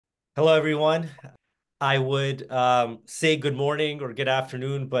Hello, everyone. I would say good morning or good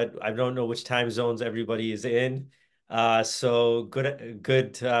afternoon, but I don't know which time zones everybody is in. So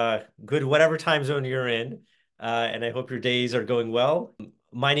good, whatever time zone you're in. And I hope your days are going well.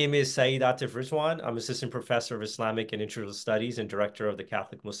 My name is Saeed Atif Rizwan. I'm assistant professor of Islamic and Interfaith Studies and director of the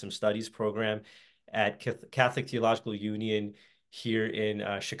Catholic Muslim Studies program at Catholic Theological Union here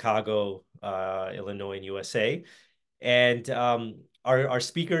in Chicago, Illinois, and USA. And our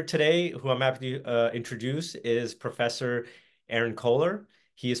speaker today, who I'm happy to introduce, is Professor Aaron Koller.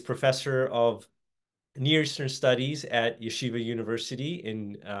 He is professor of Near Eastern Studies at Yeshiva University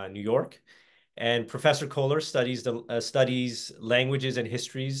in New York. And Professor Koller studies languages and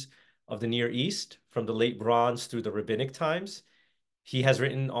histories of the Near East from the late Bronze through the Rabbinic times. He has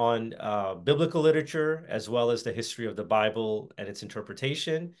written on biblical literature, as well as the history of the Bible and its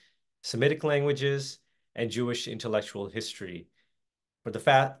interpretation, Semitic languages, and Jewish intellectual history. For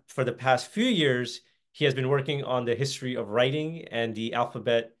the past few years, he has been working on the history of writing and the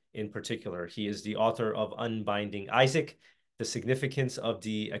alphabet in particular. He is the author of Unbinding Isaac, The Significance of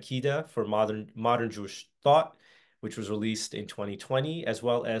the Akedah for Modern Jewish Thought, which was released in 2020, as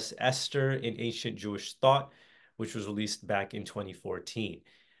well as Esther in Ancient Jewish Thought, which was released back in 2014.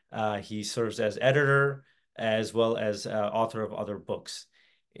 He serves as editor as well as author of other books.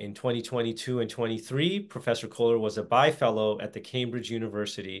 In 2022 and 23, Professor Koller was a bi-fellow at the Cambridge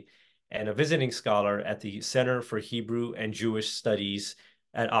University and a visiting scholar at the Center for Hebrew and Jewish Studies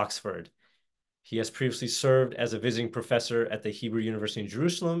at Oxford. He has previously served as a visiting professor at the Hebrew University in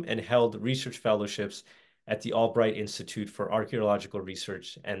Jerusalem and held research fellowships at the Albright Institute for Archaeological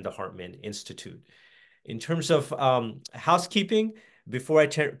Research and the Hartman Institute. In terms of housekeeping, before I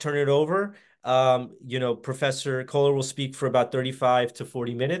turn it over, Professor Koller will speak for about 35 to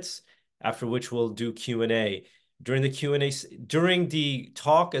 40 minutes, after which we'll do Q&A. During the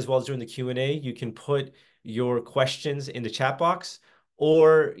talk, as well as during the Q&A, you can put your questions in the chat box,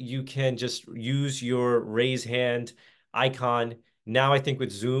 or you can just use your raise hand icon. Now, I think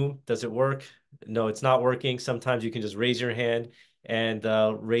with Zoom, does it work? No, it's not working. Sometimes you can just raise your hand and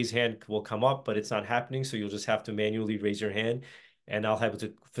raise hand will come up, but it's not happening. So you'll just have to manually raise your hand and I'll have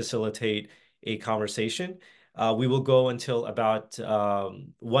to facilitate a conversation. We will go until about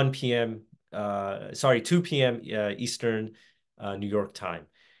 2 p.m. Eastern New York time.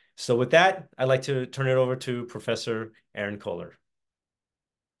 So with that, I'd like to turn it over to Professor Aaron Koller.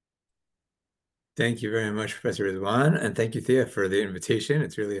 Thank you very much, Professor Rizwan, and thank you, Thea, for the invitation.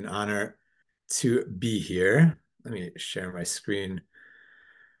 It's really an honor to be here. Let me share my screen,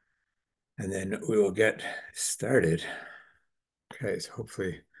 and then we will get started. Okay, so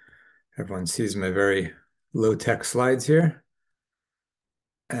hopefully everyone sees my very low-tech slides here.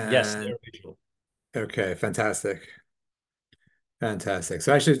 Yes, And they're visual. okay, fantastic. Fantastic.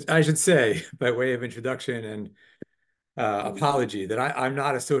 So I should say, by way of introduction and apology, that I'm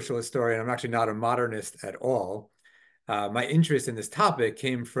not a social historian. I'm actually not a modernist at all. My interest in this topic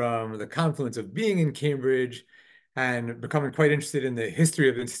came from the confluence of being in Cambridge and becoming quite interested in the history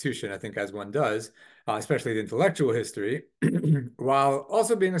of the institution, I think as one does, especially the intellectual history, while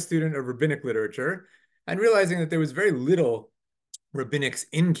also being a student of rabbinic literature and realizing that there was very little rabbinics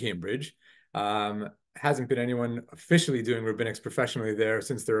in Cambridge. Hasn't been anyone officially doing rabbinics professionally there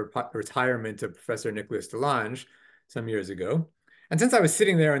since the retirement of Professor Nicholas Delange some years ago. And since I was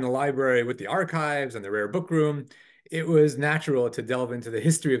sitting there in the library with the archives and the rare book room, it was natural to delve into the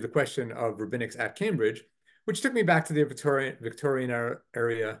history of the question of rabbinics at Cambridge, which took me back to the Victorian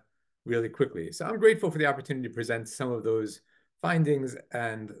area really quickly. So I'm grateful for the opportunity to present some of those findings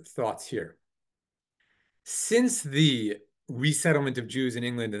and thoughts here. Since the resettlement of Jews in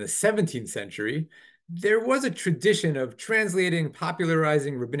England in the 17th century, there was a tradition of translating,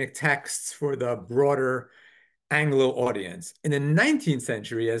 popularizing rabbinic texts for the broader Anglo audience. In the 19th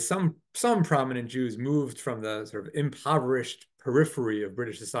century, as some prominent Jews moved from the sort of impoverished periphery of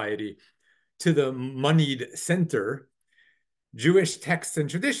British society to the moneyed center, Jewish texts and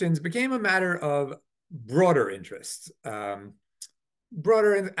traditions became a matter of broader interest.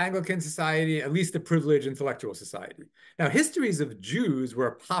 Broader Anglican society, at least the privileged intellectual society. Now, histories of Jews were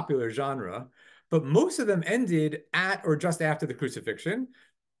a popular genre, but most of them ended at or just after the crucifixion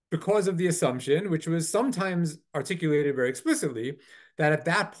because of the assumption, which was sometimes articulated very explicitly, that at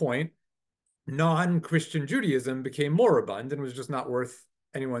that point, non-Christian Judaism became moribund and was just not worth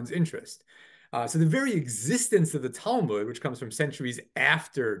anyone's interest. So the very existence of the Talmud, which comes from centuries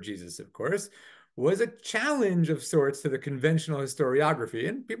after Jesus, of course, was a challenge of sorts to the conventional historiography.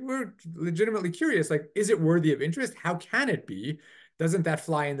 And people were legitimately curious, like, is it worthy of interest? How can it be? Doesn't that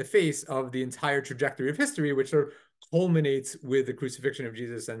fly in the face of the entire trajectory of history, which are culminates with the crucifixion of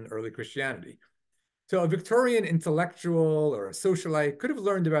Jesus and early Christianity. So a Victorian intellectual or a socialite could have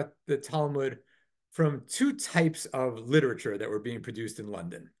learned about the Talmud from two types of literature that were being produced in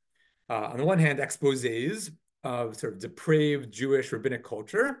London. On the one hand, exposés of sort of depraved Jewish rabbinic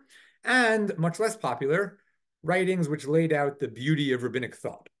culture, and much less popular, writings which laid out the beauty of rabbinic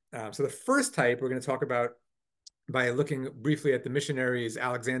thought. So the first type we're going to talk about by looking briefly at the missionaries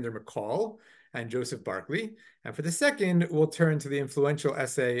Alexander McCaul and Joseph Barclay. And for the second, we'll turn to the influential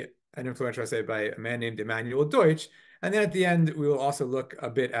essay by a man named Emanuel Deutsch. And then at the end, we will also look a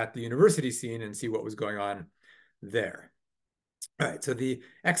bit at the university scene and see what was going on there. All right, so the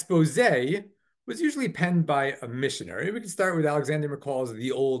expose was usually penned by a missionary. We can start with Alexander McCaul's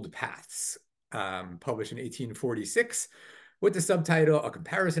The Old Paths, published in 1846, with the subtitle, A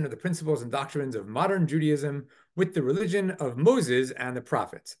Comparison of the Principles and Doctrines of Modern Judaism with the Religion of Moses and the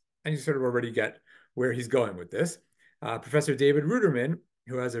Prophets. And you sort of already get where he's going with this. Professor David Ruderman,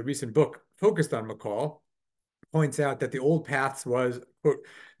 who has a recent book focused on McCaul, points out that The Old Paths was, quote,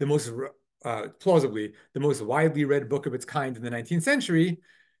 the most plausibly the most widely read book of its kind in the 19th century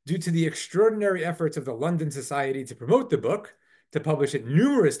due to the extraordinary efforts of the London Society to promote the book, to publish it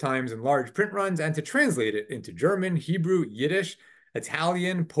numerous times in large print runs, and to translate it into German, Hebrew, Yiddish,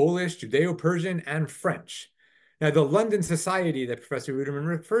 Italian, Polish, Judeo-Persian, and French. Now, the London Society that Professor Ruderman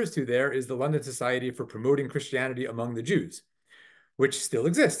refers to there is the London Society for Promoting Christianity Among the Jews, which still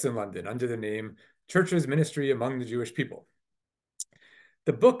exists in London under the name Church's Ministry Among the Jewish People.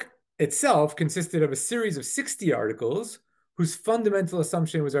 The book itself consisted of a series of 60 articles whose fundamental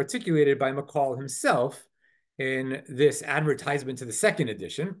assumption was articulated by McCaul himself in this advertisement to the second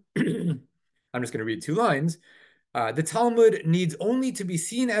edition. I'm just going to read two lines. The Talmud needs only to be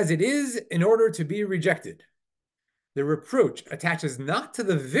seen as it is in order to be rejected. The reproach attaches not to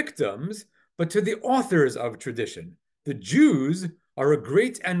the victims, but to the authors of tradition. The Jews are a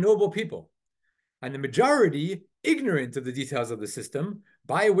great and noble people, and the majority ignorant of the details of the system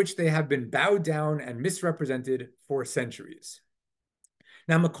by which they have been bowed down and misrepresented for centuries.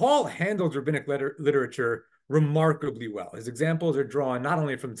 Now, McCaul handled rabbinic literature remarkably well. His examples are drawn not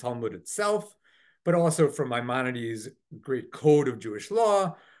only from the Talmud itself, but also from Maimonides' great code of Jewish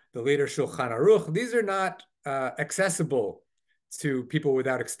law, the later Shulchan Aruch. These are not accessible to people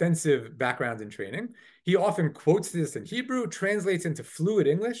without extensive background and training. He often quotes this in Hebrew, translates into fluid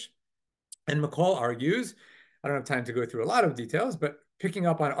English, and McCaul argues, I don't have time to go through a lot of details, but picking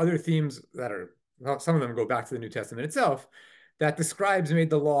up on other themes that are, well, some of them go back to the New Testament itself, that the scribes made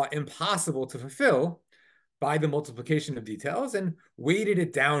the law impossible to fulfill by the multiplication of details and weighted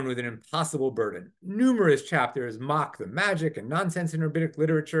it down with an impossible burden. Numerous chapters mock the magic and nonsense in rabbinic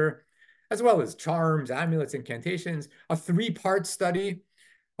literature, as well as charms, amulets, incantations. A three-part study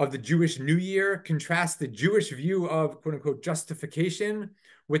of the Jewish New Year contrasts the Jewish view of, quote unquote, justification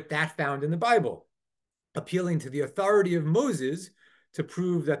with that found in the Bible, appealing to the authority of Moses to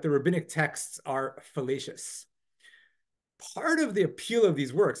prove that the rabbinic texts are fallacious. Part of the appeal of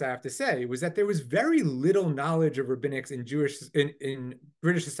these works, I have to say, was that there was very little knowledge of rabbinics in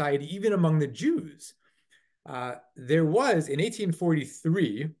British society, even among the Jews. There was, in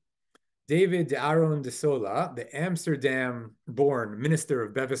 1843, David de Aaron de Sola, the Amsterdam-born minister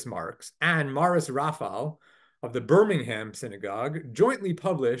of Bevis Marks, and Maurice Raphael of the Birmingham synagogue jointly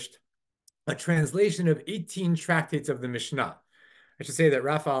published a translation of 18 tractates of the Mishnah. I should say that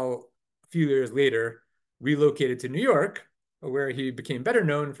Raphael, a few years later, relocated to New York, where he became better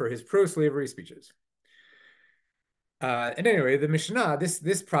known for his pro-slavery speeches. And anyway, the Mishnah,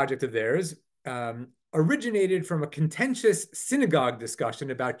 this project of theirs, originated from a contentious synagogue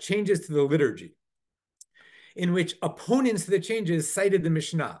discussion about changes to the liturgy, in which opponents to the changes cited the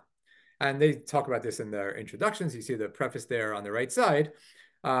Mishnah. And they talk about this in their introductions. You see the preface there on the right side.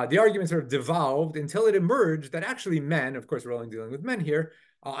 The argument sort of devolved until it emerged that actually men, of course, we're only dealing with men here,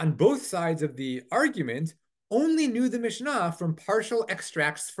 on both sides of the argument, only knew the Mishnah from partial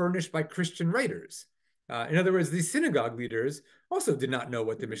extracts furnished by Christian writers. In other words, these synagogue leaders also did not know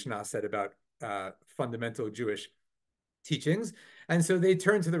what the Mishnah said about fundamental Jewish teachings. And so they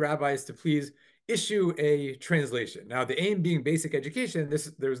turned to the rabbis to please issue a translation. Now, the aim being basic education,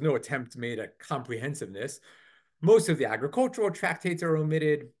 there was no attempt made at comprehensiveness. Most of the agricultural tractates are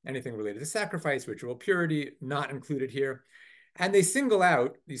omitted, anything related to sacrifice, ritual purity, not included here. And they single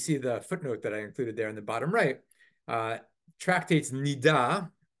out, you see the footnote that I included there in the bottom right, tractates Nida,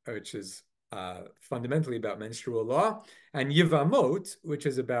 which is fundamentally about menstrual law, and Yivamot, which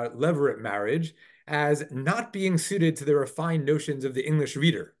is about levirate marriage, as not being suited to the refined notions of the English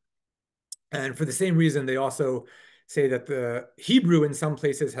reader. And for the same reason, they also say that the Hebrew in some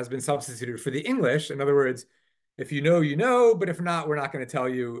places has been substituted for the English. In other words, If you know, you know, but if not, we're not going to tell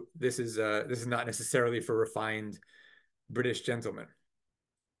you. This is not necessarily for refined British gentlemen.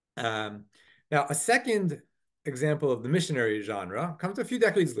 Now, a second example of the missionary genre comes a few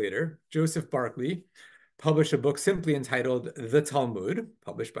decades later. Joseph Barclay published a book simply entitled The Talmud,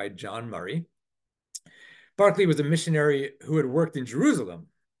 published by John Murray. Barclay was a missionary who had worked in Jerusalem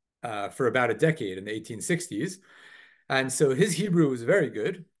for about a decade in the 1860s. And so his Hebrew was very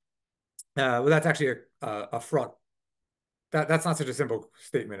good. Well, that's actually a fraught. That's not such a simple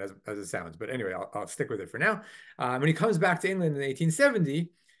statement as it sounds. But anyway, I'll stick with it for now. When he comes back to England in 1870,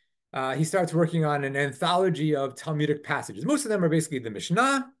 he starts working on an anthology of Talmudic passages. Most of them are basically the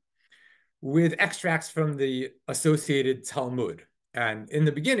Mishnah with extracts from the associated Talmud. And in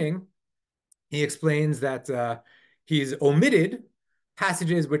the beginning, he explains that he's omitted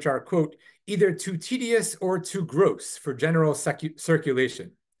passages which are, quote, either too tedious or too gross for general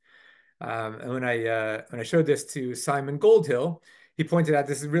circulation. And when I showed this to Simon Goldhill, he pointed out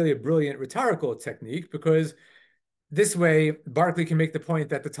this is really a brilliant rhetorical technique, because this way Barclay can make the point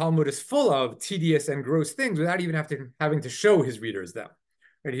that the Talmud is full of tedious and gross things without even having to show his readers them.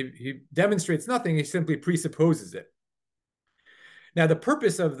 Right? He demonstrates nothing, he simply presupposes it. Now, the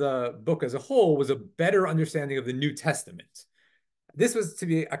purpose of the book as a whole was a better understanding of the New Testament. This was to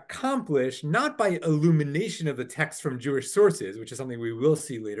be accomplished not by illumination of the text from Jewish sources, which is something we will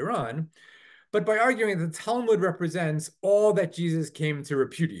see later on, but by arguing that the Talmud represents all that Jesus came to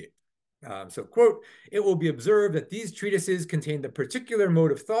repudiate. So, quote, it will be observed that these treatises contain the particular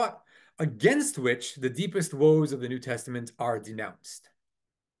mode of thought against which the deepest woes of the New Testament are denounced.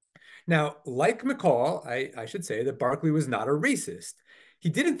 Now, like McCaul, I should say that Barclay was not a racist. He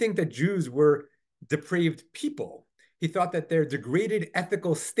didn't think that Jews were depraved people. He thought that their degraded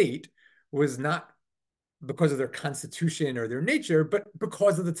ethical state was not because of their constitution or their nature, but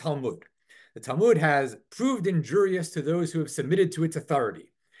because of the Talmud. The Talmud has proved injurious to those who have submitted to its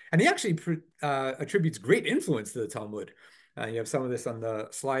authority. And he actually attributes great influence to the Talmud. You have some of this on the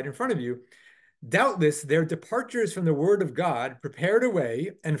slide in front of you. Doubtless, their departures from the word of God prepared a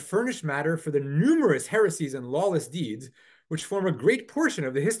way and furnished matter for the numerous heresies and lawless deeds which form a great portion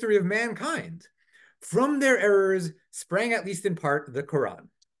of the history of mankind. From their errors sprang, at least in part, the Quran.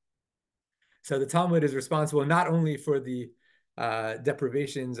 So the Talmud is responsible not only for the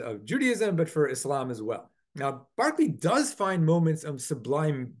deprivations of Judaism, but for Islam as well. Now, Barclay does find moments of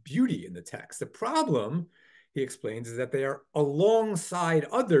sublime beauty in the text. The problem, he explains, is that they are alongside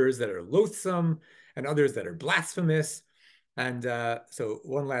others that are loathsome and others that are blasphemous. And so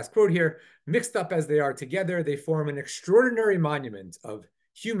one last quote here, mixed up as they are together, they form an extraordinary monument of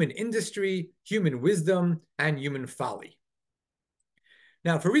human industry, human wisdom, and human folly.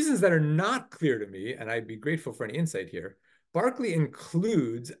 Now, for reasons that are not clear to me, and I'd be grateful for any insight here, Barclay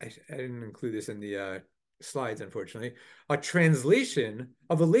includes, I didn't include this in the slides, unfortunately, a translation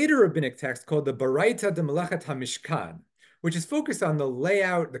of a later rabbinic text called the Baraita de Melechet HaMishkan, which is focused on the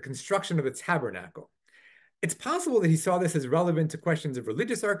layout, the construction of a tabernacle. It's possible that he saw this as relevant to questions of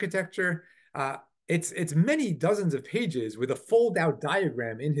religious architecture. It's many dozens of pages with a fold-out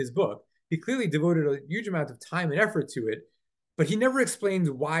diagram in his book. He clearly devoted a huge amount of time and effort to it, but he never explains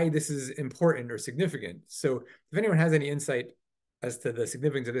why this is important or significant. So if anyone has any insight as to the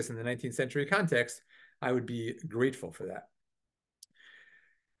significance of this in the 19th century context, I would be grateful for that.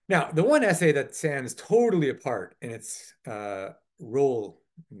 Now, the one essay that stands totally apart in its role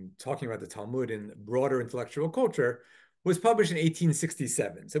in talking about the Talmud in broader intellectual culture was published in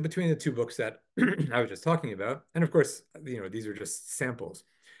 1867. So between the two books that I was just talking about, and of course, these are just samples.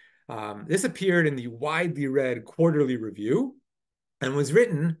 This appeared in the widely read Quarterly Review and was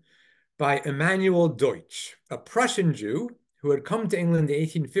written by Emanuel Deutsch, a Prussian Jew who had come to England in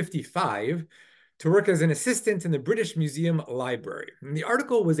 1855 to work as an assistant in the British Museum Library. And the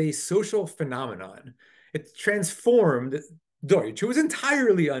article was a social phenomenon. It transformed Deutsch, who was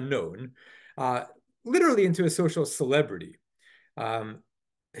entirely unknown, literally into a social celebrity.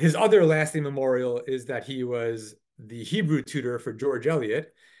 His other lasting memorial is that he was the Hebrew tutor for George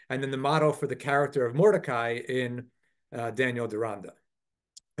Eliot, and then the model for the character of Mordecai in Daniel Deronda.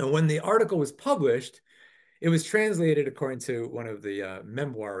 And when the article was published, it was translated, according to one of the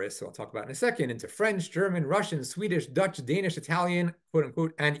memoirists, who I'll talk about in a second, into French, German, Russian, Swedish, Dutch, Danish, Italian, quote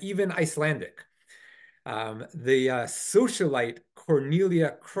unquote, and even Icelandic. The socialite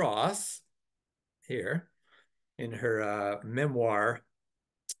Cornelia Cross, here, in her memoir,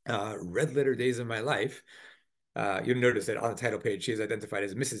 Red Letter Days of My Life, you'll notice that on the title page, she is identified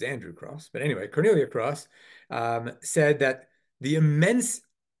as Mrs. Andrew Cross. But anyway, Cornelia Cross said that the immense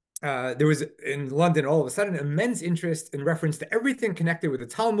there was in London all of a sudden immense interest in reference to everything connected with the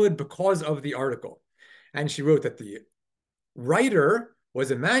Talmud because of the article. And she wrote that the writer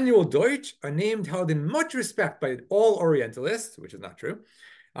was Emanuel Deutsch, a name held in much respect by all Orientalists, which is not true,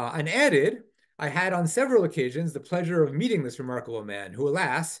 and added, I had on several occasions the pleasure of meeting this remarkable man who,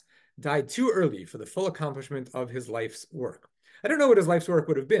 alas, died too early for the full accomplishment of his life's work. I don't know what his life's work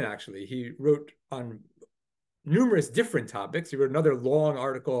would have been, actually. He wrote on numerous different topics. He wrote another long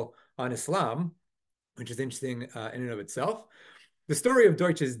article on Islam, which is interesting in and of itself. The story of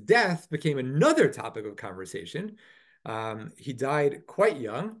Deutsch's death became another topic of conversation. He died quite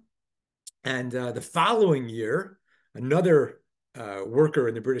young. And the following year, another worker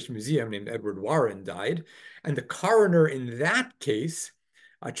in the British Museum named Edward Warren died. And the coroner in that case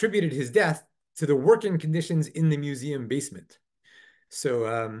attributed his death to the working conditions in the museum basement.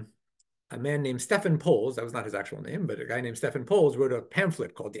 So a man named Stephen Poles, that was not his actual name, but a guy named Stephen Poles wrote a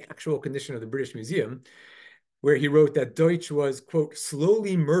pamphlet called The Actual Condition of the British Museum, where he wrote that Deutsch was, quote,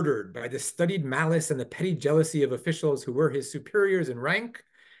 slowly murdered by the studied malice and the petty jealousy of officials who were his superiors in rank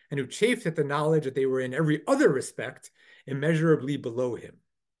and who chafed at the knowledge that they were in every other respect immeasurably below him.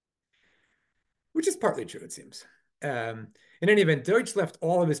 Which is partly true, it seems. In any event, Deutsch left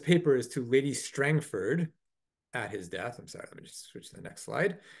all of his papers to Lady Strangford at his death. I'm sorry, let me just switch to the next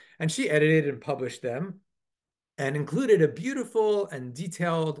slide. And she edited and published them and included a beautiful and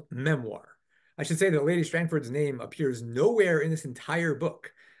detailed memoir. I should say that Lady Strangford's name appears nowhere in this entire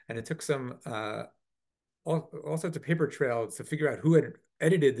book. And it took some all sorts of paper trails to figure out who had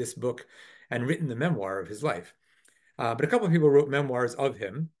edited this book and written the memoir of his life. But a couple of people wrote memoirs of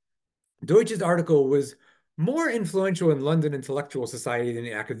him. Deutsch's article was more influential in London intellectual society than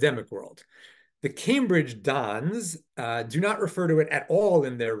the academic world. The Cambridge dons do not refer to it at all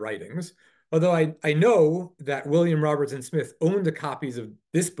in their writings, although I know that William Robertson Smith owned the copies of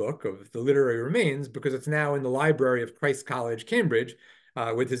this book, of The Literary Remains, because it's now in the library of Christ College, Cambridge,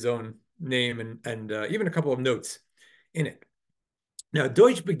 with his own name and even a couple of notes in it. Now,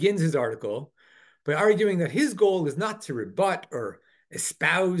 Deutsch begins his article by arguing that his goal is not to rebut or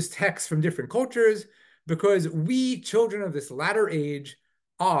espouse texts from different cultures, because we, children of this latter age,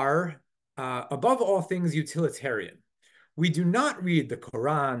 are, above all things, utilitarian. We do not read the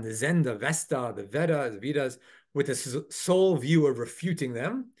Quran, the Zenda, Vesta, the Vedas, with the sole view of refuting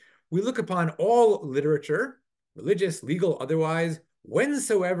them. We look upon all literature, religious, legal, otherwise,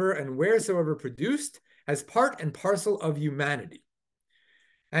 whensoever and wheresoever produced, as part and parcel of humanity.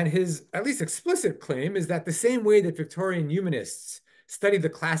 And his at least explicit claim is that the same way that Victorian humanists study the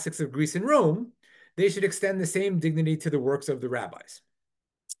classics of Greece and Rome, they should extend the same dignity to the works of the rabbis.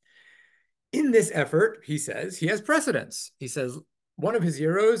 In this effort, he says, he has precedents. He says one of his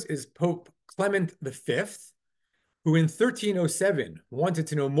heroes is Pope Clement V, who in 1307 wanted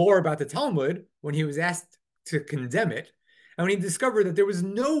to know more about the Talmud when he was asked to condemn it. And when he discovered that there was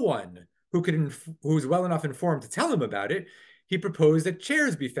no one who was well enough informed to tell him about it, he proposed that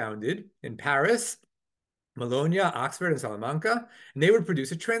chairs be founded in Paris, Bologna, Oxford, and Salamanca, and they would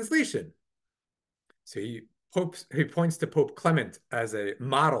produce a translation. So he points to Pope Clement as a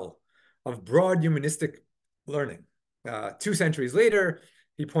model of broad humanistic learning. 2 centuries later,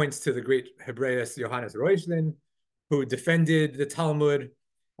 he points to the great Hebraist Johannes Reuchlin, who defended the Talmud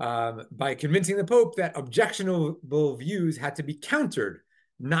by convincing the Pope that objectionable views had to be countered,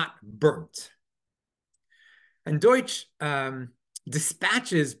 not burnt. And Deutsch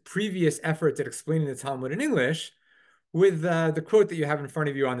dispatches previous efforts at explaining the Talmud in English with the quote that you have in front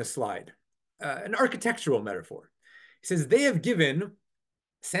of you on the slide, an architectural metaphor. He says, they have given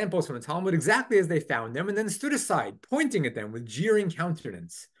samples from the Talmud exactly as they found them and then stood aside, pointing at them with jeering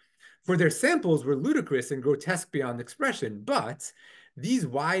countenance. For their samples were ludicrous and grotesque beyond expression, but these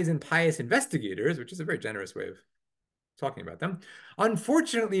wise and pious investigators, which is a very generous way of talking about them,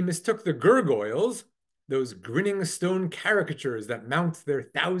 unfortunately mistook the gargoyles, those grinning stone caricatures that mount their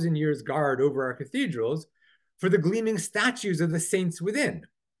 1,000 years guard over our cathedrals, for the gleaming statues of the saints within.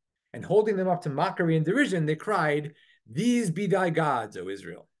 And holding them up to mockery and derision, they cried, "These be thy gods, O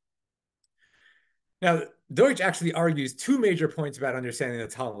Israel." Now, Deutsch actually argues 2 major points about understanding the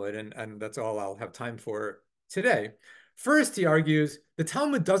Talmud, and that's all I'll have time for today. First, he argues the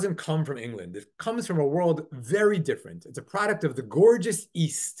Talmud doesn't come from England. It comes from a world very different. It's a product of the gorgeous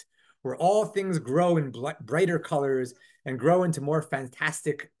East, where all things grow in brighter colors and grow into more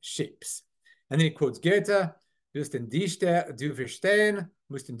fantastic shapes. And then he quotes Goethe, "Willst du verstehen,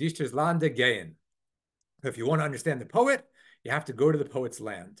 musst in dichter's Lande gehen." If you want to understand the poet, you have to go to the poet's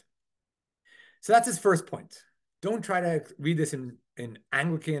land. So that's his first point. Don't try to read this in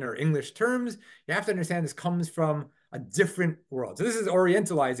Anglican or English terms. You have to understand this comes from a different world. So this is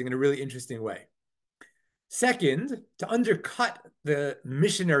orientalizing in a really interesting way. Second, to undercut the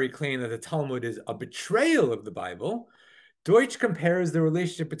missionary claim that the Talmud is a betrayal of the Bible, Deutsch compares the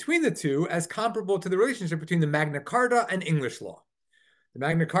relationship between the two as comparable to the relationship between the Magna Carta and English law. The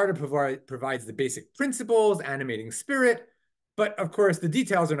Magna Carta provides the basic principles, animating spirit, but of course the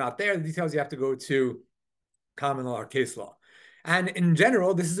details are not there. The details you have to go to common law or case law. And in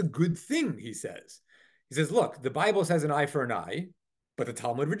general, this is a good thing, he says. He says, look, the Bible says an eye for an eye, but the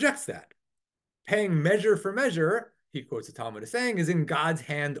Talmud rejects that. Paying measure for measure, he quotes the Talmud as saying, is in God's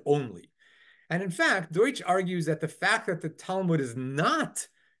hand only. And in fact, Deutsch argues that the fact that the Talmud is not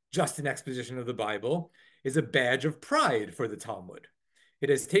just an exposition of the Bible is a badge of pride for the Talmud. It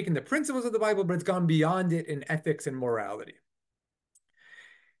has taken the principles of the Bible, but it's gone beyond it in ethics and morality.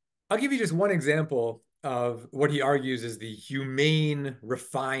 I'll give you just one example of what he argues is the humane,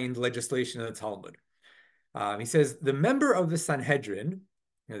 refined legislation of the Talmud. He says, the member of the Sanhedrin,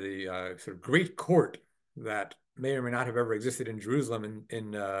 the sort of great court that may or may not have ever existed in Jerusalem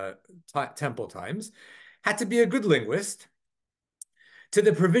in temple times, had to be a good linguist. To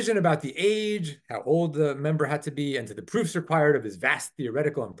the provision about the age, how old the member had to be, and to the proofs required of his vast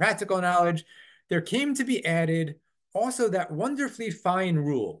theoretical and practical knowledge, there came to be added also that wonderfully fine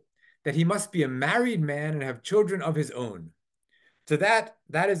rule that he must be a married man and have children of his own. So that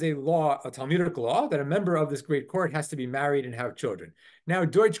is a law, a Talmudic law, that a member of this great court has to be married and have children. Now,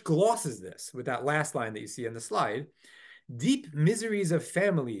 Deutsch glosses this with that last line that you see on the slide. Deep miseries of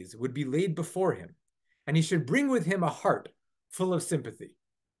families would be laid before him, and he should bring with him a heart full of sympathy.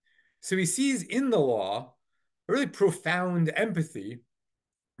 So he sees in the law a really profound empathy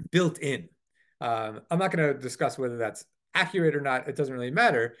built in. I'm not going to discuss whether that's accurate or not. It doesn't really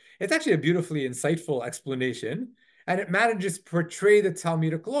matter. It's actually a beautifully insightful explanation, and it manages to portray the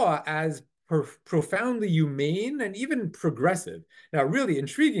Talmudic law as profoundly humane and even progressive. Now, really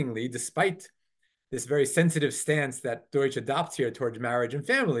intriguingly, despite this very sensitive stance that Deutsch adopts here towards marriage and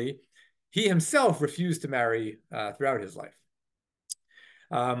family, he himself refused to marry throughout his life.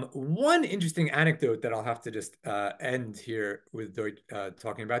 One interesting anecdote that I'll have to just end here with Deutsch,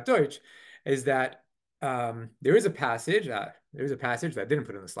 talking about Deutsch, is that there is a passage that I didn't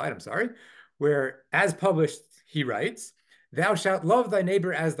put on the slide, I'm sorry, where, as published, he writes, "Thou shalt love thy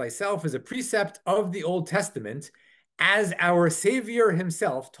neighbor as thyself is a precept of the Old Testament, as our Savior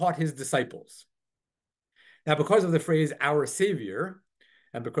himself taught his disciples." Now, because of the phrase "our Savior,"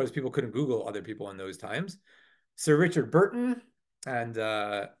 and because people couldn't Google other people in those times, Sir Richard Burton and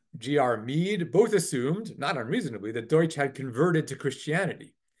G.R. Mead both assumed, not unreasonably, that Deutsch had converted to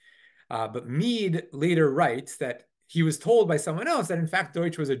Christianity. But Mead later writes that he was told by someone else that, in fact,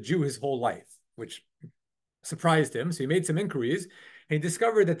 Deutsch was a Jew his whole life, which surprised him. So he made some inquiries, and he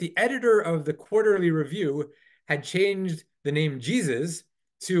discovered that the editor of the Quarterly Review had changed the name Jesus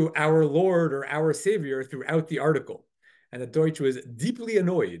to our Lord or our Savior throughout the article, and that Deutsch was deeply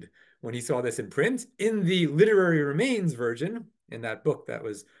annoyed when he saw this in print. In the Literary Remains version, in that book that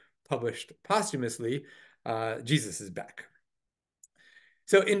was published posthumously, Jesus is back.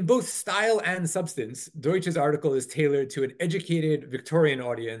 So in both style and substance, Deutsch's article is tailored to an educated Victorian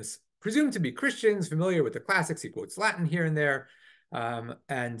audience, presumed to be Christians, familiar with the classics. He quotes Latin here and there,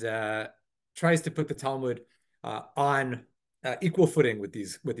 and tries to put the Talmud on equal footing with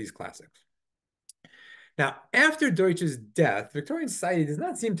these classics. Now, after Deutsch's death, Victorian society does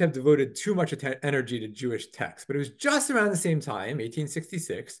not seem to have devoted too much energy to Jewish texts, but it was just around the same time,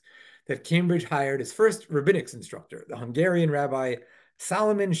 1866, that Cambridge hired its first rabbinics instructor, the Hungarian rabbi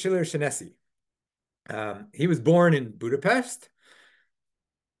Solomon Schiller-Szinessy. He was born in Budapest,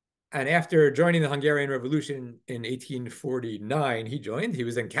 and after joining the Hungarian Revolution in 1849, he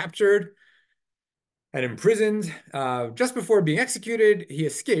was then captured and imprisoned. Just before being executed, he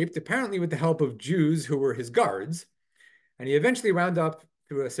escaped, apparently with the help of Jews who were his guards, and he eventually wound up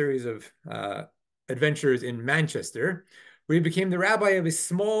through a series of adventures in Manchester, where he became the rabbi of a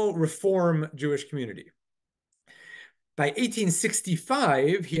small Reform Jewish community. By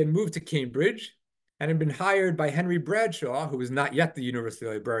 1865, he had moved to Cambridge and had been hired by Henry Bradshaw, who was not yet the university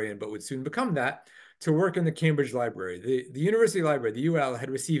librarian, but would soon become that, to work in the Cambridge Library. The university library, the UL,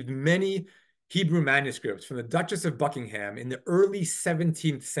 had received many Hebrew manuscripts from the Duchess of Buckingham in the early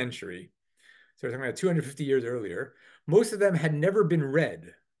 17th century. So we're talking about 250 years earlier. Most of them had never been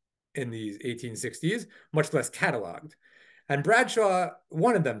read in these 1860s, much less cataloged. And Bradshaw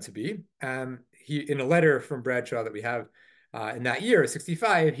wanted them to be. In a letter from Bradshaw that we have in that year,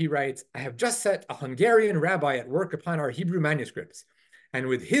 65, he writes, "I have just set a Hungarian rabbi at work upon our Hebrew manuscripts, and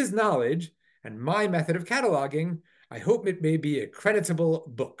with his knowledge and my method of cataloging, I hope it may be a creditable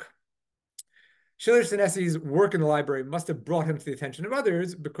book." Schiller-Szinessy's work in the library must have brought him to the attention of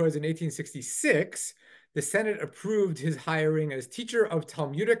others, because in 1866, the Senate approved his hiring as teacher of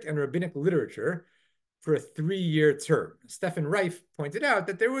Talmudic and rabbinic literature for a 3-year term. Stefan Reif pointed out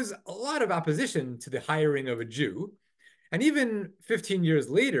that there was a lot of opposition to the hiring of a Jew. And even 15 years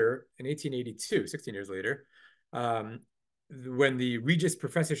later, in 1882, 16 years later, when the Regis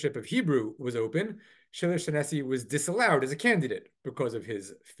Professorship of Hebrew was open, Schiller-Szinessy was disallowed as a candidate because of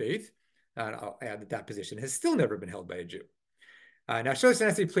his faith. And I'll add that that position has still never been held by a Jew. Now,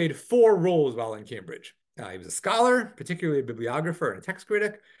 Schiller-Szinessy played 4 roles while in Cambridge. He was a scholar, particularly a bibliographer and a text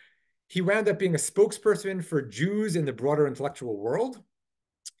critic. He wound up being a spokesperson for Jews in the broader intellectual world.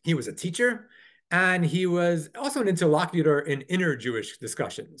 He was a teacher, and he was also an interlocutor in inner Jewish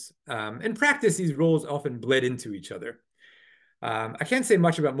discussions. In practice, these roles often bled into each other. I can't say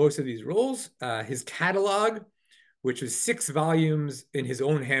much about most of these roles. His catalog, which was 6 volumes in his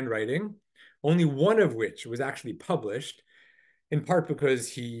own handwriting, only one of which was actually published, in part because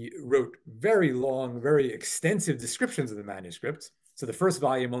he wrote very long, very extensive descriptions of the manuscripts. So the first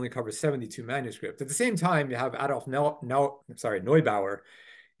volume only covers 72 manuscripts. At the same time, you have Adolf Neubauer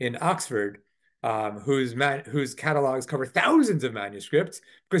in Oxford, whose catalogs cover thousands of manuscripts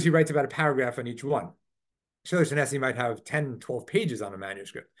because he writes about a paragraph on each one. Schiller-Szinessy might have 10, 12 pages on a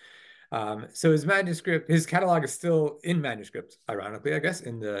manuscript. So his catalog is still in manuscript, ironically, I guess,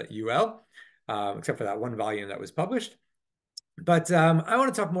 in the UL, except for that one volume that was published. But I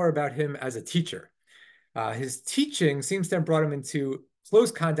want to talk more about him as a teacher. His teaching seems to have brought him into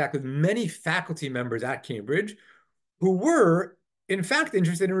close contact with many faculty members at Cambridge who were, in fact,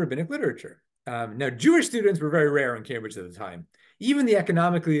 interested in rabbinic literature. Now, Jewish students were very rare in Cambridge at the time. Even the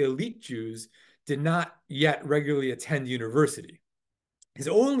economically elite Jews did not yet regularly attend university. His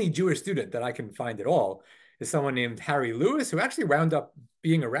only Jewish student that I can find at all is someone named Harry Lewis, who actually wound up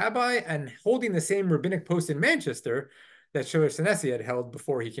being a rabbi and holding the same rabbinic post in Manchester that Schiller-Szinessy had held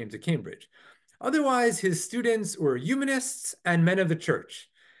before he came to Cambridge. Otherwise, his students were humanists and men of the church,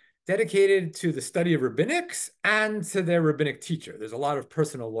 dedicated to the study of rabbinics and to their rabbinic teacher. There's a lot of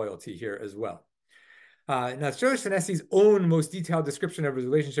personal loyalty here as well. Now, Schiller-Szinessy's own most detailed description of his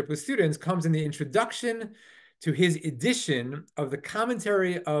relationship with students comes in the introduction to his edition of the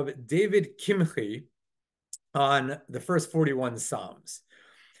commentary of David Kimchi on the first 41 Psalms.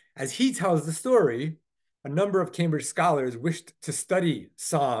 As he tells the story, a number of Cambridge scholars wished to study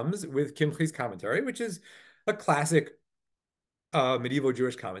Psalms with Kimchi's commentary, which is a classic medieval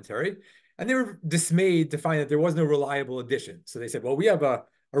Jewish commentary. And they were dismayed to find that there was no reliable edition. So they said, well, we have a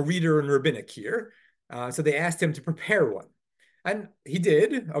reader in rabbinic here. So they asked him to prepare one. And he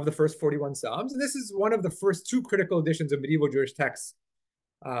did, of the first 41 Psalms. And this is one of the first 2 critical editions of medieval Jewish texts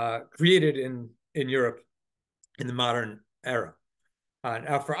created in Europe in the modern era.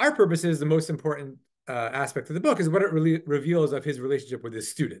 Now, for our purposes, the most important aspect of the book is what it really reveals of his relationship with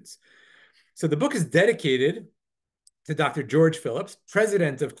his students. So the book is dedicated to Dr. George Phillips,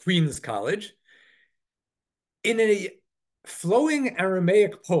 president of Queen's College, in a flowing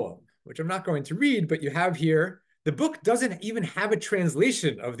Aramaic poem, which I'm not going to read, but you have here. The book doesn't even have a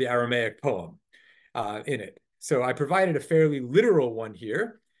translation of the Aramaic poem in it. So I provided a fairly literal one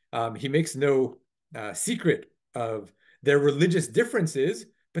here. He makes no secret of their religious differences,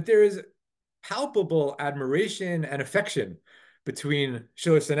 but there is palpable admiration and affection between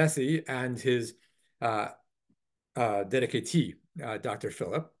Schiller-Szinessy and his dedicatee, Dr.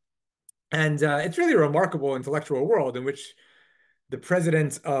 Philip. And it's really a remarkable intellectual world in which the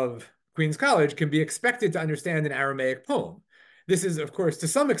president of Queen's College can be expected to understand an Aramaic poem. This is, of course, to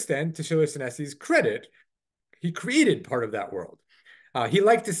some extent, to Schiller-Szinessy's credit. He created part of that world. He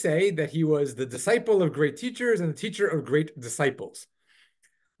liked to say that he was the disciple of great teachers and the teacher of great disciples.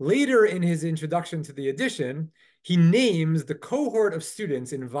 Later in his introduction to the edition, he names the cohort of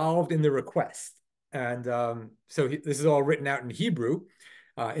students involved in the request. And this is all written out in Hebrew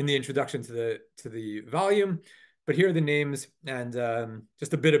in the introduction to the volume. But here are the names and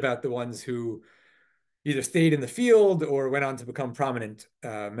just a bit about the ones who either stayed in the field or went on to become prominent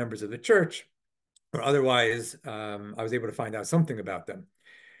members of the church, or otherwise I was able to find out something about them.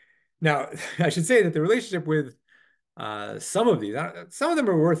 Now, I should say that the relationship with some of them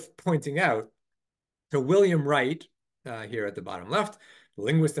are worth pointing out. So William Wright, here at the bottom left, the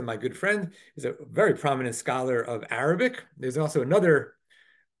linguist and my good friend, is a very prominent scholar of Arabic. There's also another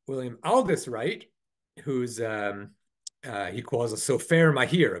William Aldous Wright, who's he calls a sofer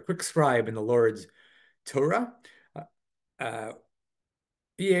mahir, a quick scribe in the Lord's Torah.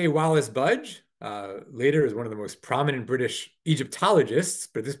 E.A. Wallace Budge, later is one of the most prominent British Egyptologists,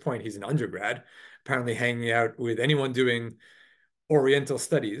 but at this point he's an undergrad, apparently hanging out with anyone doing Oriental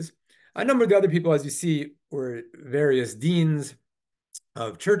studies. A number of the other people, as you see, were various deans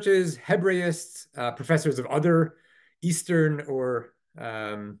of churches, Hebraists, professors of other Eastern or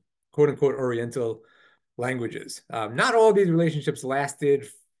quote unquote Oriental languages. Not all of these relationships lasted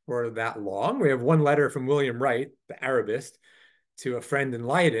for that long. We have one letter from William Wright, the Arabist, to a friend in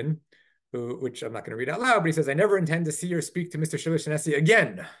Leiden, which I'm not going to read out loud, but he says, "I never intend to see or speak to Mr. Schiller-Szinessy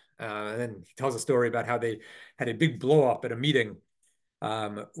again." And then he tells a story about how they had a big blow up at a meeting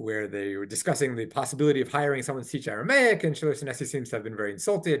where they were discussing the possibility of hiring someone to teach Aramaic, and Schiller-Szinessy seems to have been very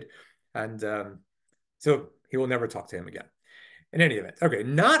insulted. And so he will never talk to him again. In any event, okay,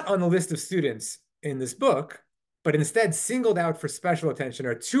 not on the list of students in this book, but instead singled out for special attention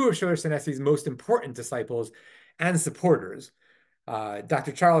are two of Schiller-Szinessy's most important disciples and supporters,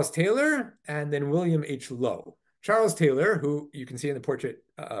 Dr. Charles Taylor and then William H. Lowe. Charles Taylor, who you can see in the portrait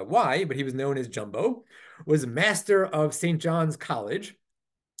why, but he was known as Jumbo, was master of St. John's College.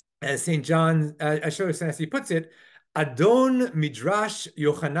 As St. John, as Schiller-Szinessy puts it, Adon Midrash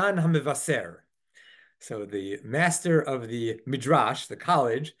Yochanan HaMevaser. So the master of the Midrash, the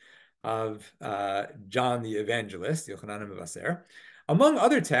college of John the Evangelist, Yochanan HaMevaser. Among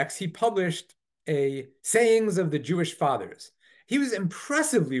other texts, he published a Sayings of the Jewish Fathers. He was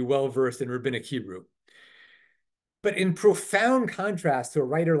impressively well-versed in rabbinic Hebrew. But in profound contrast to a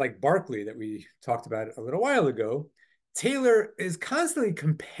writer like Barclay that we talked about a little while ago, Taylor is constantly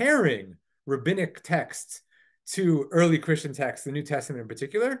comparing rabbinic texts to early Christian texts, the New Testament in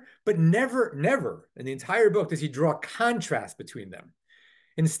particular, but never in the entire book does he draw a contrast between them.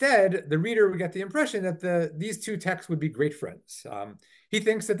 Instead, the reader would get the impression that these two texts would be great friends. He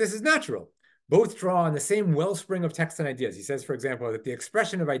thinks that this is natural. Both draw on the same wellspring of text and ideas. He says, for example, that the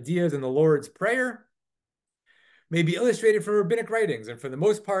expression of ideas in the Lord's Prayer may be illustrated from rabbinic writings, and for the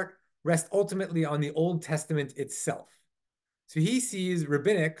most part, rest ultimately on the Old Testament itself. So he sees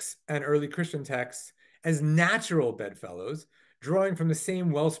rabbinics and early Christian texts as natural bedfellows, drawing from the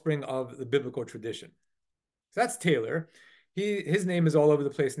same wellspring of the biblical tradition. So that's Taylor. His name is all over the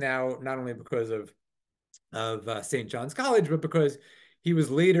place now, not only because of St. John's College, but because he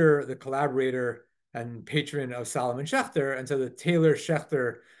was later the collaborator and patron of Solomon Schechter, and so the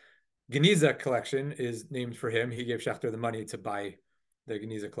Taylor-Schechter Geniza collection is named for him. He gave Schechter the money to buy the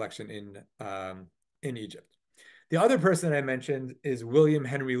Geniza collection in Egypt. The other person I mentioned is William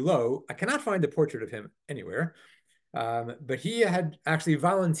Henry Lowe. I cannot find a portrait of him anywhere, but he had actually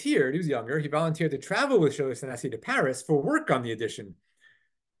volunteered. He was younger. He volunteered to travel with Schiller-Szinessy to Paris for work on the edition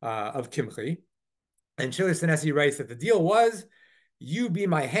of Kimchi. And Schiller-Szinessy writes that the deal was, "You be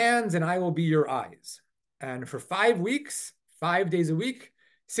my hands and I will be your eyes." And for 5 weeks, 5 days a week,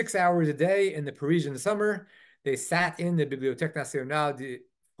 6 hours a day in the Parisian summer, they sat in the Bibliothèque Nationale de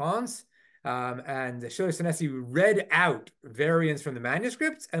France, and Schiller-Szinessy read out variants from the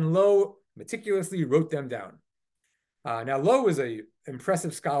manuscripts, and Lowe meticulously wrote them down. Now, Lowe was an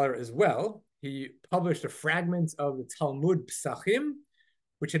impressive scholar as well. He published a fragment of the Talmud Psachim,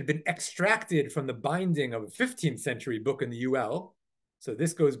 which had been extracted from the binding of a 15th century book in the UL. So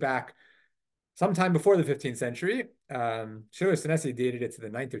this goes back sometime before the 15th century. Schiller-Szinessy dated it to the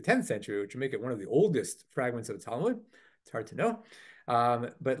 9th or 10th century, which would make it one of the oldest fragments of the Talmud. It's hard to know.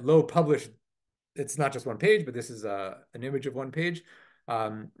 But Lowe published, it's not just one page, but this is an image of one page,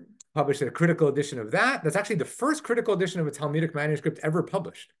 published a critical edition of that. That's actually the first critical edition of a Talmudic manuscript ever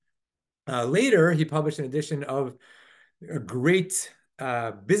published. Later, he published an edition of a great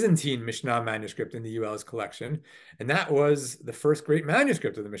Byzantine Mishnah manuscript in the UL's collection, and that was the first great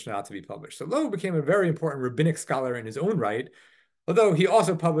manuscript of the Mishnah to be published. So Lowe became a very important rabbinic scholar in his own right, although he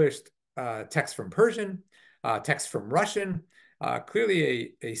also published texts from Persian, texts from Russian,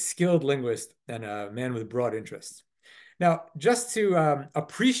 clearly a skilled linguist and a man with broad interests. Now, just to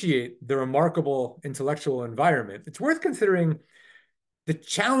appreciate the remarkable intellectual environment, it's worth considering the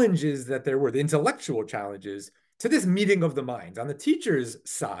challenges that there were, the intellectual challenges to this meeting of the minds. On the teacher's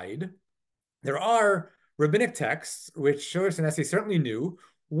side, there are rabbinic texts, which Schiller-Szinessy certainly knew,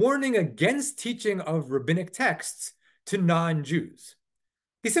 warning against teaching of rabbinic texts to non-Jews.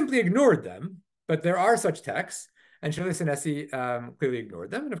 He simply ignored them, but there are such texts, and Schiller-Szinessy clearly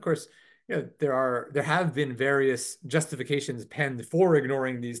ignored them. And of course, you know, there have been various justifications penned for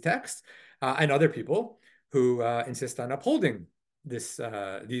ignoring these texts, and other people who insist on upholding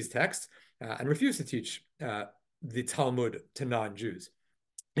these texts and refuse to teach the Talmud to non-Jews.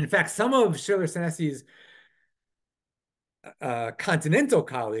 In fact, some of Schiller-Szinessy's continental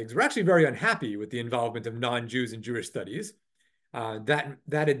colleagues were actually very unhappy with the involvement of non-Jews in Jewish studies. That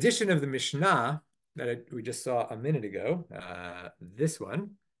edition of the Mishnah that we just saw a minute ago, this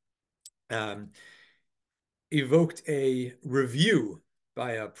one, evoked a review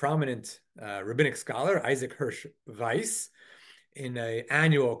by a prominent rabbinic scholar, Isaac Hirsch Weiss, in an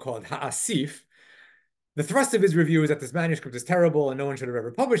annual called Ha'asif. The thrust of his review is that this manuscript is terrible and no one should have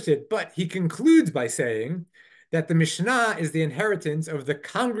ever published it, but he concludes by saying that the Mishnah is the inheritance of the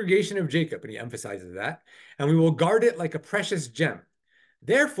congregation of Jacob, and he emphasizes that, and we will guard it like a precious gem.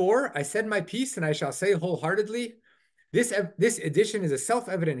 Therefore, I said my piece, and I shall say wholeheartedly, this edition is a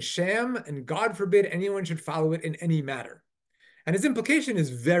self-evident sham, and God forbid anyone should follow it in any matter. And his implication is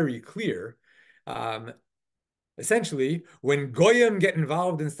very clear. Essentially, when Goyim get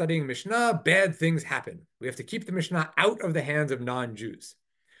involved in studying Mishnah, bad things happen. We have to keep the Mishnah out of the hands of non-Jews.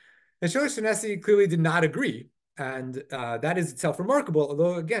 And Schiller-Szinessy clearly did not agree, and that is itself remarkable,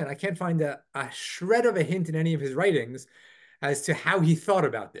 although, again, I can't find a shred of a hint in any of his writings as to how he thought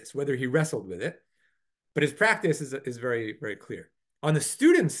about this, whether he wrestled with it. But his practice is very, very clear. On the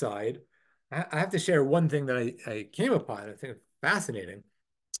student side, I have to share one thing that I came upon, I think fascinating.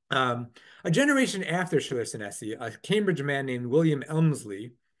 A generation after Schiller-Szinessy, a Cambridge man named William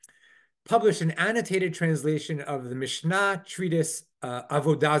Elmsley published an annotated translation of the Mishnah treatise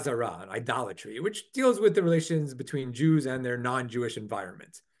Avodah Zarah, idolatry, which deals with the relations between Jews and their non-Jewish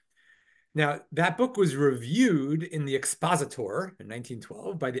environment. Now, that book was reviewed in the Expositor in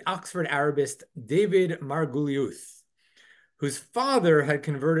 1912 by the Oxford Arabist David Marguliouth, whose father had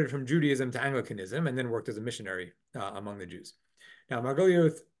converted from Judaism to Anglicanism and then worked as a missionary among the Jews. Now,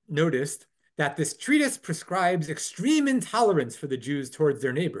 Marguliouth noticed that this treatise prescribes extreme intolerance for the Jews towards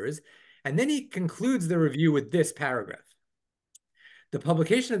their neighbors, and then he concludes the review with this paragraph. The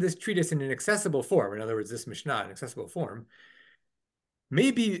publication of this treatise in an accessible form, in other words, this Mishnah in accessible form,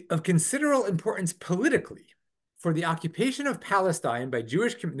 may be of considerable importance politically, for the occupation of Palestine by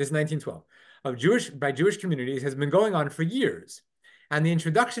Jewish, this is 1912, by Jewish communities has been going on for years, and the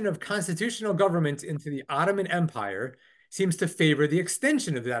introduction of constitutional government into the Ottoman Empire seems to favor the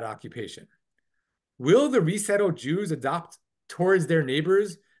extension of that occupation. Will the resettled Jews adopt towards their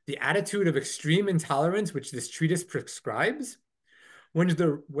neighbors the attitude of extreme intolerance which this treatise prescribes? When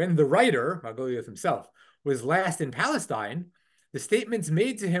the writer, Marguliouth himself, was last in Palestine, the statements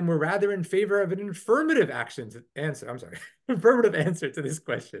made to him were rather in favor of an affirmative answer to this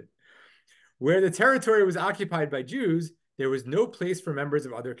question. Where the territory was occupied by Jews, there was no place for members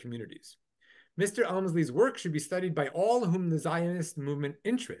of other communities. Mr. Elmsley's work should be studied by all whom the Zionist movement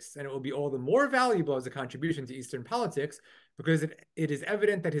interests, and it will be all the more valuable as a contribution to Eastern politics because it is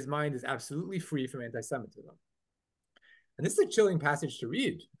evident that his mind is absolutely free from anti-Semitism. And this is a chilling passage to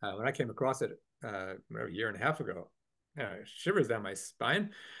read. When I came across it a year and a half ago, shivers down my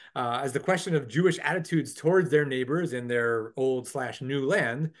spine, as the question of Jewish attitudes towards their neighbors in their old/new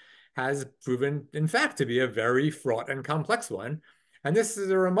land has proven, in fact, to be a very fraught and complex one. And this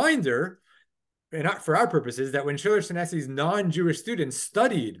is a reminder, for our purposes, that when Schiller-Szinessy's non-Jewish students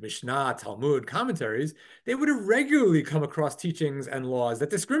studied Mishnah, Talmud, commentaries, they would have regularly come across teachings and laws that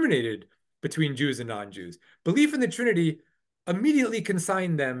discriminated between Jews and non-Jews. Belief in the Trinity immediately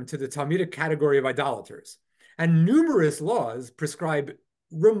consigned them to the Talmudic category of idolaters. And numerous laws prescribe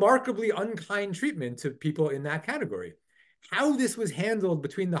remarkably unkind treatment to people in that category. How this was handled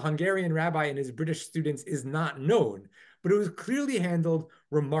between the Hungarian rabbi and his British students is not known, but it was clearly handled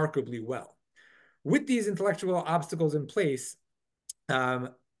remarkably well. With these intellectual obstacles in place, I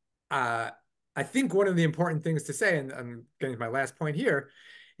think one of the important things to say, and I'm getting to my last point here,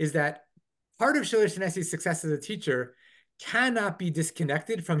 is that part of Schiller-Szinessy's success as a teacher cannot be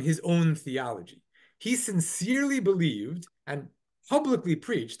disconnected from his own theology. He sincerely believed and publicly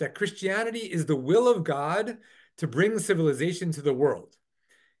preached that Christianity is the will of God to bring civilization to the world.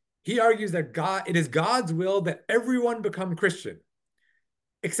 He argues that it is God's will that everyone become Christian,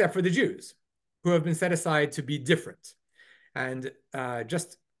 except for the Jews, who have been set aside to be different. And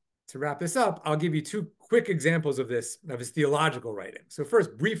just to wrap this up, I'll give you two quick examples of this, of his theological writing. So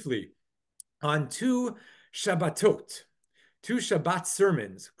first, briefly, on two Shabbatot, two Shabbat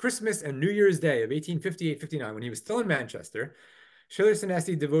sermons, Christmas and New Year's Day of 1858-59, when he was still in Manchester,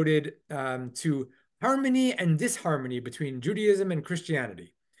 Schiller-Szinesy devoted to harmony and disharmony between Judaism and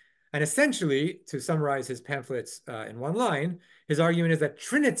Christianity. And essentially, to summarize his pamphlets in one line, his argument is that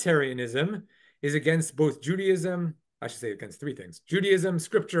Trinitarianism is against both Judaism, I should say against three things, Judaism,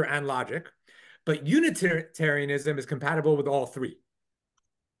 scripture, and logic, but Unitarianism is compatible with all three.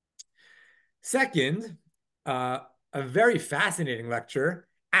 Second, a very fascinating lecture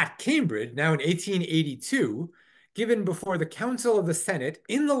at Cambridge, now in 1882, given before the Council of the Senate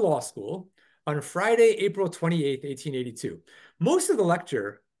in the law school on Friday, April 28th, 1882. Most of the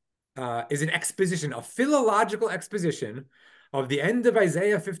lecture is an exposition, a philological exposition of the end of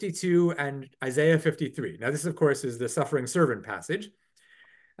Isaiah 52 and Isaiah 53. Now, this, of course, is the suffering servant passage.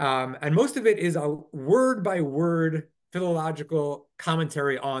 And most of it is a word-by-word philological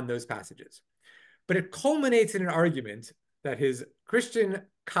commentary on those passages. But it culminates in an argument that his Christian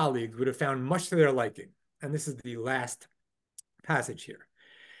colleagues would have found much to their liking. And this is the last passage here.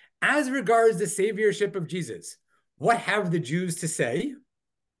 As regards the saviorship of Jesus, what have the Jews to say?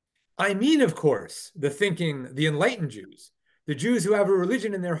 I mean, of course, the enlightened Jews, the Jews who have a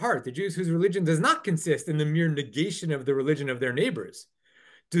religion in their heart, the Jews whose religion does not consist in the mere negation of the religion of their neighbors.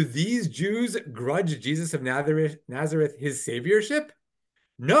 Do these Jews grudge Jesus of Nazareth his saviorship?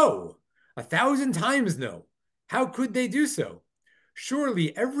 No, 1,000 times no. How could they do so?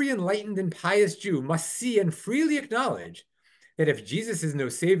 Surely every enlightened and pious Jew must see and freely acknowledge that if Jesus is no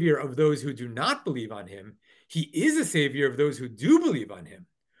savior of those who do not believe on him, he is a savior of those who do believe on him.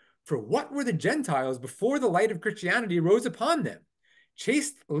 For what were the Gentiles before the light of Christianity rose upon them?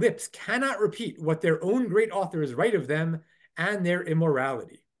 Chaste lips cannot repeat what their own great authors write of them and their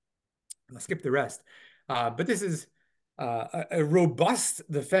immorality. I'll skip the rest. But this is a robust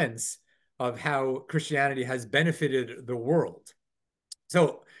defense of how Christianity has benefited the world.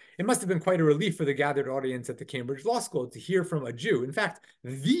 So it must have been quite a relief for the gathered audience at the Cambridge Law School to hear from a Jew, in fact,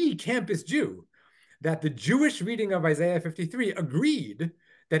 the campus Jew, that the Jewish reading of Isaiah 53 agreed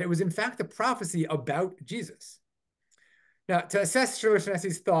that it was in fact a prophecy about Jesus. Now, to assess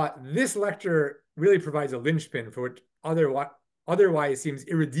Schiller-Szinessy's thought, this lecture really provides a linchpin for what otherwise seems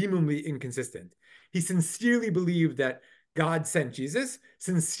irredeemably inconsistent. He sincerely believed that God sent Jesus,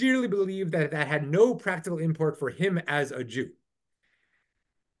 sincerely believed that that had no practical import for him as a Jew.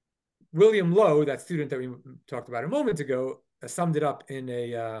 William Lowe, that student that we talked about a moment ago, summed it up in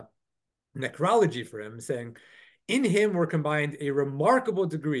a necrology for him, saying, in him were combined a remarkable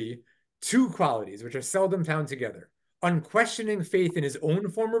degree, two qualities which are seldom found together: unquestioning faith in his own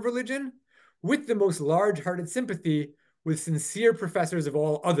form of religion, with the most large-hearted sympathy with sincere professors of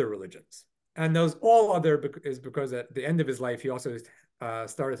all other religions. And those all other is because at the end of his life, he also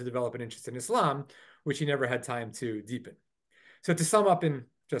started to develop an interest in Islam, which he never had time to deepen. So to sum up in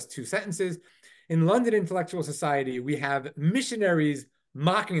just 2 sentences, in London intellectual society, we have missionaries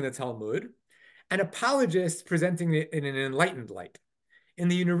mocking the Talmud and apologists presenting it in an enlightened light. In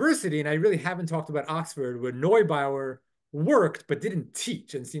the university, and I really haven't talked about Oxford, where Neubauer worked but didn't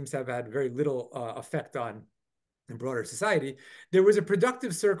teach and seems to have had very little effect on the broader society, there was a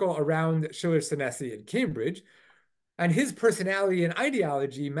productive circle around Schiller-Szinesy in Cambridge, and his personality and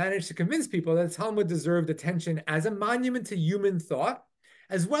ideology managed to convince people that the Talmud deserved attention as a monument to human thought,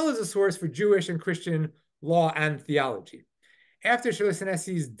 as well as a source for Jewish and Christian law and theology. After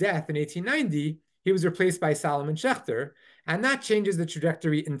Schiller-Szinesy's death in 1890, he was replaced by Solomon Schechter, and that changes the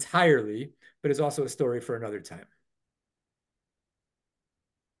trajectory entirely, but is also a story for another time.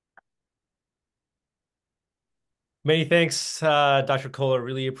 Many thanks, Dr. Koller.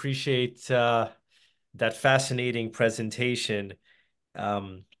 Really appreciate that fascinating presentation.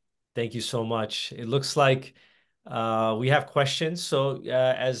 Thank you so much. It looks like we have questions. So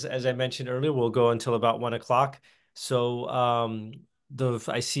as I mentioned earlier, we'll go until about 1 o'clock. So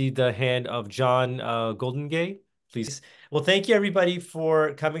I see the hand of John Goldengay, please. Well, thank you everybody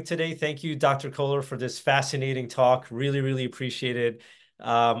for coming today. Thank you, Dr. Koller, for this fascinating talk. Really, really appreciate it.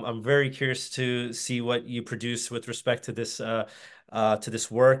 I'm very curious to see what you produce with respect to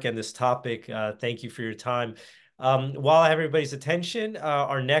this work and this topic. Thank you for your time. While I have everybody's attention,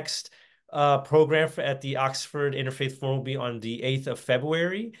 our next program at the Oxford Interfaith Forum will be on the 8th of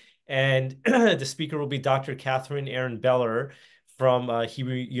February. And the speaker will be Dr. Catherine Aaron Beller from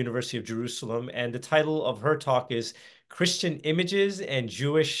Hebrew University of Jerusalem. And the title of her talk is Christian Images and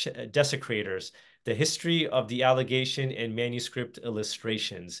Jewish Desecrators: The History of the Allegation and Manuscript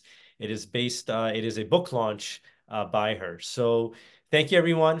Illustrations. It is a book launch by her. So thank you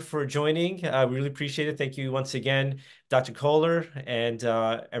everyone for joining. I really appreciate it. Thank you once again, Dr. Koller, and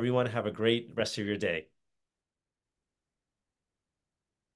everyone have a great rest of your day.